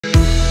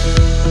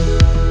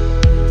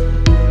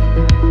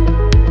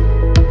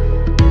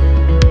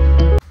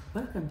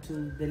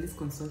to the Liz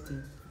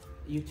Consulting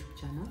YouTube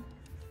channel,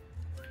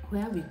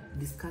 where we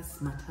discuss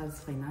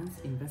matters finance,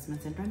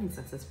 investments, and running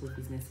successful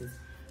businesses.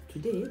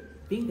 Today,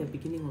 being the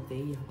beginning of the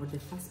year or the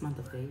first month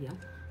of the year,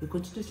 we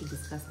continue to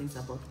discuss things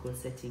about goal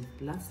setting.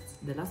 The last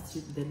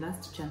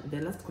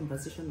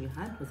conversation we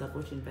had was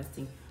about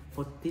investing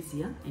for this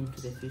year and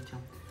to the future.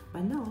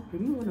 But now,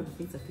 remember, one of the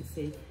things that we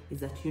say is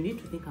that you need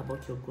to think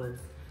about your goals.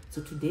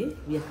 So today,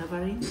 we are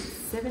covering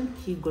 7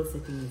 key goal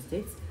setting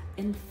mistakes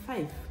and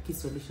 5 key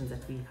solutions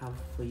that we have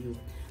for you.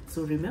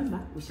 So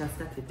remember, we shall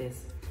start with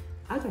this.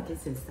 Albert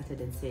Einstein started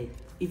and said,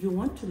 if you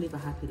want to live a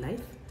happy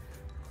life,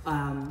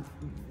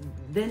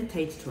 then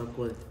tie it to a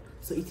goal.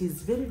 So it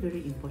is very,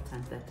 very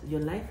important that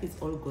your life is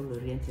all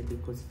goal-oriented,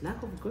 because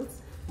lack of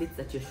goals means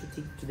that you're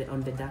shooting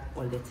on the dark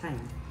all the time.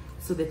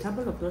 So the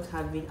trouble of not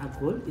having a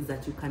goal is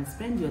that you can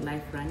spend your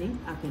life running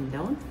up and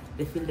down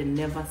the field and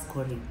never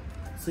scoring.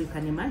 So you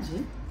can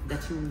imagine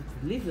that you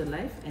live your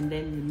life and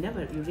then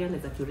you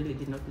realize that you really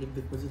did not live,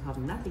 because you have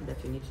nothing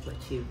that you need to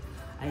achieve.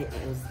 I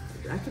was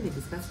actually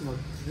discussing or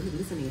really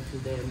listening to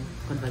the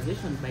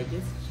conversation by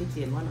Jess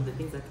Shetty, and one of the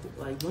things that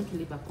you want to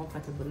live a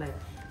comfortable life,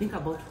 think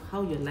about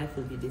how your life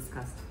will be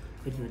discussed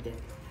when you're dead.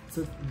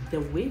 So the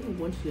way you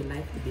want your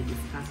life to be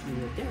discussed when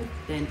you're dead,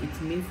 then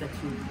it means that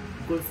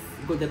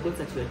the goals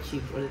that you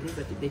achieved, or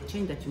the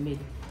change that you made,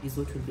 is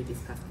what will be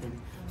discussed then.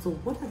 So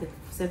what are the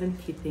 7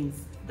 key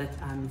things that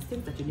are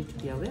mistakes that you need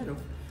to be aware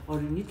of, or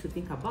you need to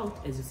think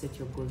about as you set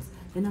your goals?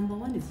 The number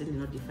one is really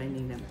not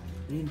defining them.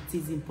 It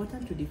is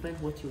important to define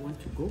what you want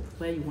to go,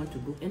 where you want to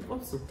go, and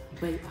also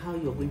how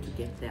you're going to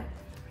get there.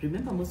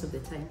 Remember, most of the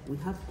time we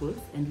have goals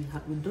and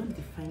we don't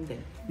define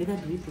them. Neither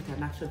do we put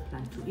an action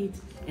plan to it,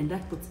 and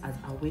that puts us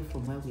away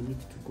from where we need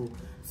to go.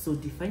 So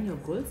define your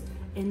goals,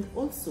 and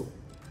also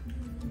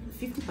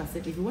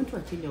 50%, if you want to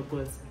attain your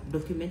goals,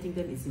 documenting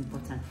them is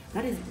important.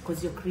 That is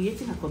because you're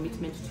creating a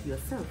commitment to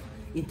yourself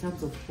in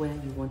terms of where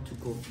you want to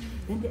go.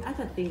 Then the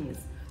other thing is,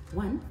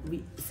 one,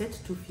 we set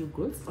too few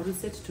goals or we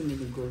set too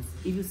many goals.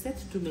 If you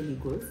set too many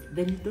goals,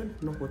 then you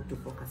don't know what to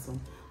focus on.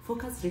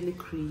 Focus really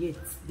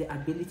creates the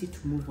ability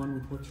to move on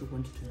with what you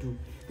want to do.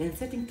 Then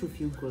setting too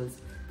few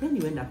goals, then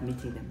you end up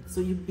meeting them.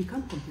 So you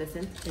become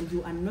complacent and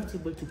you are not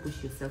able to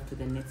push yourself to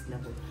the next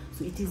level.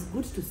 So it is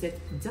good to set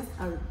just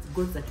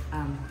goals that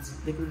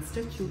they will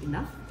stretch you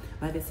enough,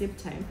 but at the same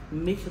time,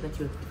 make sure that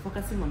you're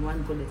focusing on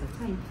one goal at a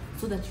time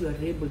so that you are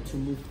able to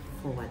move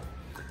forward.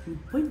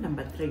 Point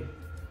number 3.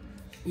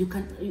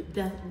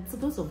 So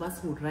those of us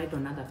who ride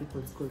on other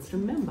people's goals,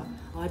 remember,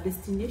 our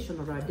destination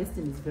or our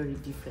destiny is very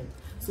different.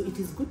 So it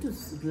is good to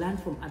learn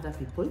from other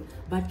people,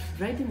 but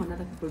riding on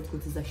other people's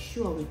goals is a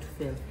sure way to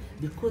fail,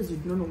 because you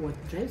don't know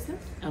what drives them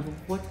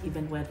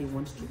and where they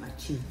want to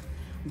achieve.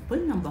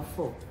 Point number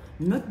 4,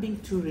 not being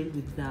too real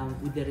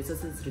with the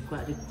resources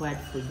required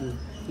for you.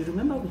 You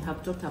remember we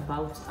have talked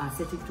about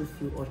setting too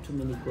few or too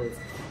many goals.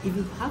 If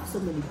you have so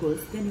many goals,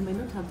 then you might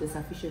not have the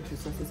sufficient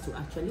resources to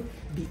actually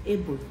be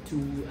able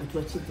to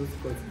achieve those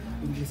goals.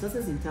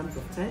 Resources in terms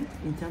of time,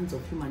 in terms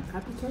of human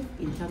capital,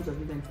 in terms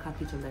of even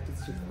capital that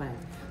is required.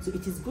 So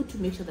it is good to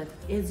make sure that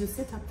as you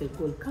set up the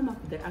goal, come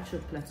up with the action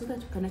plan so that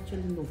you can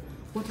actually know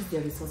what is the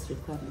resource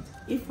requirement.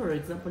 If, for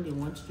example, you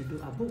want to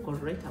do a book or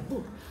write a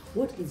book,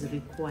 what is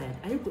required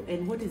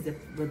and what is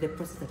the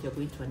process that you're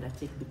going to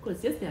undertake?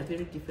 Because yes, there are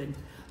very different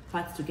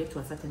paths to get to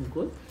a certain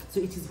goal. So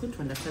it is good to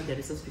understand the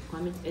resource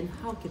requirement and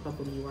how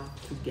capable you are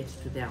to get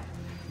to there.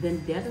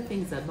 Then the other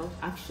thing is about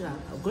action.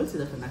 Goals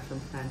without an action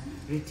plan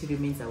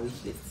remains a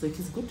wish list. So it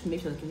is good to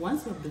make sure that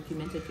once you have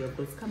documented your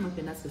goals, come up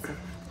and ask yourself,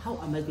 how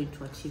am I going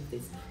to achieve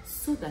this?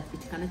 So that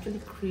it can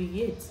actually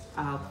create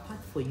a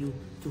path for you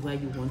to where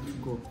you want to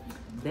go.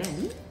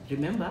 Then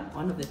remember,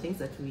 one of the things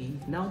that we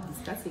now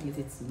discussing is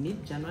it's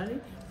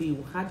mid-January. We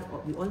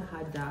all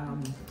had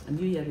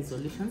New Year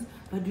resolutions,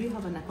 but do you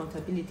have an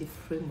accountability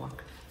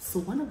framework? So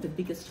one of the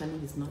biggest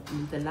challenges is not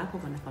the lack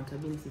of an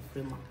accountability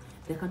framework.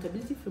 The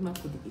accountability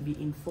framework could be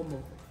in form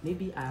of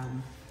maybe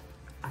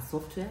a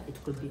software,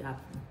 it could be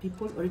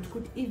people, or it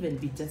could even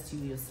be just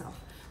you yourself.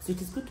 So it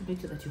is good to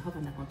make sure that you have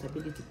an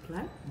accountability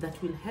plan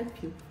that will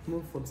help you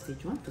move from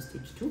stage 1 to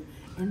stage 2.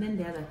 And then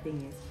the other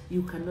thing is,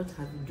 you cannot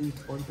do it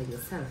all by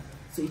yourself.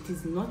 So it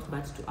is not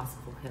bad to ask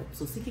for help.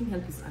 So seeking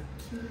help is a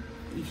key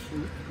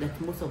issue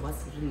that most of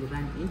us really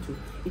run into.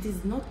 It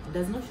does not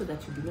show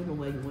that you do not know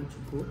where you want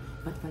to go,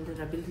 but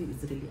vulnerability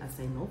is really a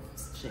sign of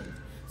strength.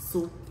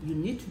 So you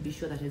need to be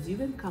sure that as you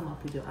even come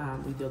up with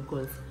your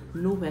goals,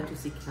 know where to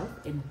seek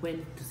help and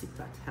when to seek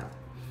that help.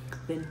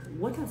 Then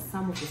what are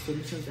some of the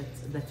solutions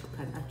that you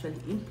can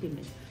actually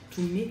implement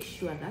to make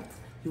sure that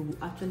you will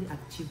actually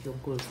achieve your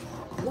goals?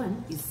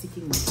 One is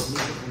seeking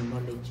information and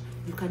knowledge.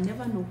 You can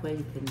never know where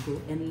you can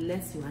go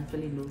unless you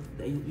actually know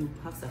that you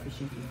have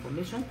sufficient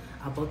information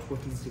about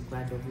what is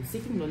required of you.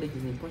 Seeking knowledge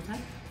is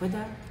important,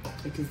 whether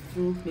it is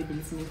through maybe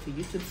listening to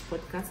YouTube's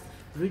podcast,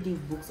 reading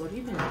books, or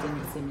even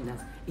attending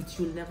seminars. It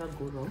will never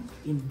go wrong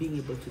in being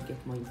able to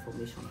get more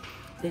information.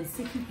 Then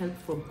seeking help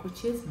from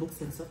coaches, books,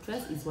 and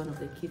softwares is one of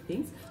the key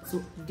things.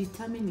 So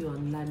determine your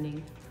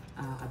learning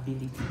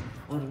ability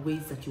or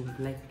ways that you would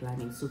like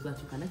planning, so that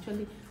you can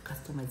actually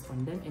customize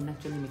on them and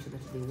actually make sure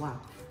that they work.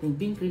 Then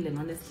being real and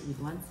honest with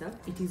oneself,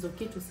 it is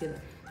okay to say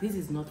that this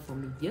is not for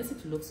me. Yes,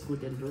 it looks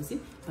good and rosy,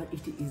 but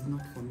it is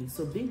not for me.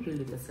 So being real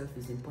with yourself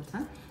is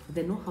important.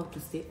 Then know how to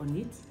stay on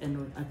it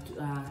and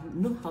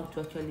know how to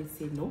actually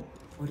say no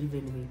or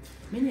even wait.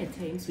 Many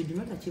times we do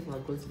not achieve our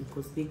goals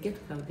because they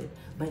get clouded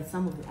by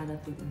some of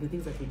the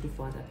things that we do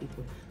for other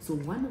people. So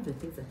one of the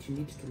things that you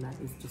need to learn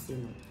is to say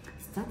no.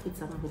 Start with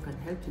someone who can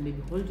help you,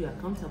 maybe hold you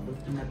accountable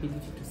in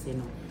ability to say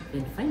no.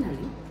 Then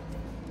finally,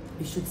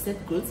 you should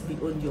set goals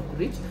beyond your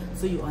reach,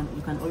 so you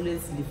can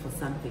always live for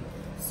something.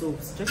 So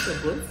stretch your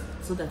goals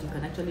so that you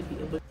can actually be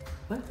able.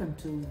 Welcome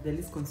to the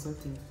Liz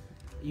Consulting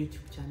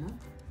YouTube channel,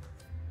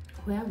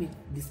 where we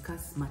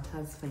discuss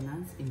matters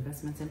finance,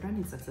 investments, and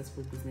running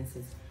successful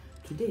businesses.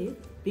 Today,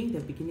 being the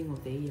beginning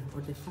of the year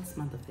or the first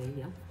month of the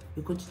year,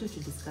 we continue to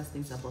discuss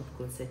things about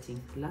goal setting.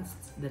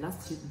 The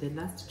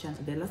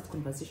last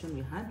conversation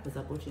we had was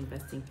about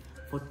investing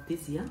for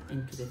this year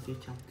and to the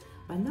future.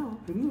 But now,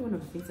 remember, one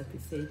of the things that we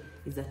say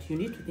is that you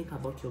need to think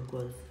about your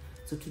goals.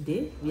 So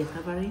today, we are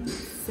covering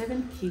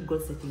 7 key goal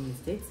setting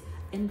mistakes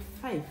and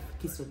 5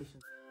 key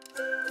solutions.